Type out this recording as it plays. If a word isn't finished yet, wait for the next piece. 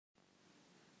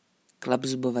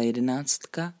Klapzubova 11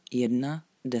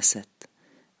 1.10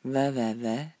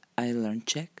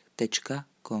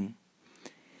 www.ilearnczech.com.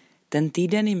 Ten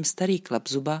týden jim starý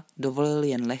Klapzuba dovolil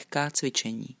jen lehká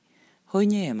cvičení.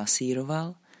 Hojně je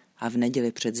masíroval a v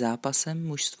neděli před zápasem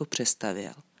mužstvo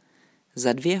přestavěl.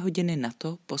 Za 2 hodiny na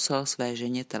to poslal své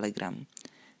ženě telegram.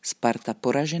 Sparta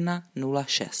poražena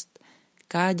 0-6.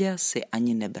 Káďa si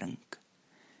ani nebrnk.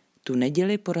 Tu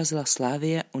neděli porazila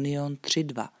Slavia Union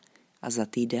 3-2 a za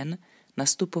týden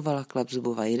nastupovala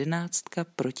Klapzubova 11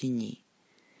 proti ní.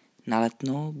 Na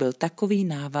Letnou byl takový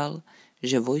nával,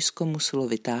 že vojsko muselo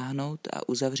vytáhnout a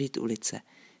uzavřít ulice.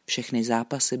 Všechny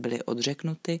zápasy byly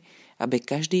odřeknuty, aby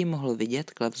každý mohl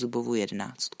vidět Klapzubovu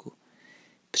 11.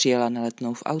 Přijela na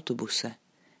Letnou v autobuse.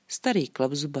 Starý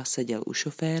Klapzuba seděl u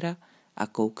šoféra a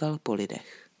koukal po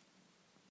lidech.